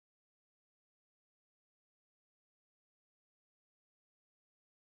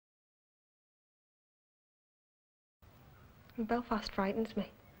Belfast frightens me.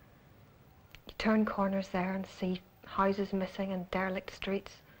 You turn corners there and see houses missing and derelict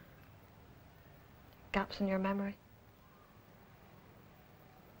streets. Gaps in your memory.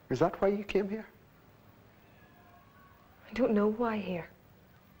 Is that why you came here? I don't know why here.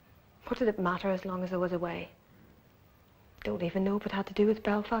 What did it matter as long as I was away? Don't even know if it had to do with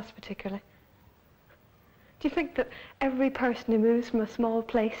Belfast particularly. Do you think that every person who moves from a small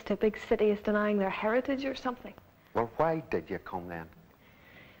place to a big city is denying their heritage or something? Well, why did you come then?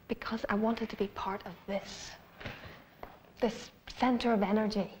 Because I wanted to be part of this centre of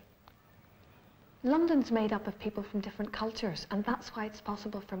energy. London's made up of people from different cultures, and that's why it's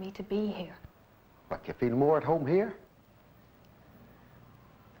possible for me to be here. But you feel more at home here?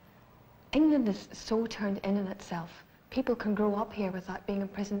 England is so turned in itself. People can grow up here without being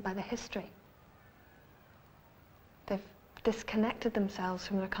imprisoned by the history. They've disconnected themselves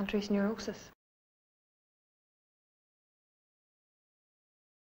from their country's neurosis.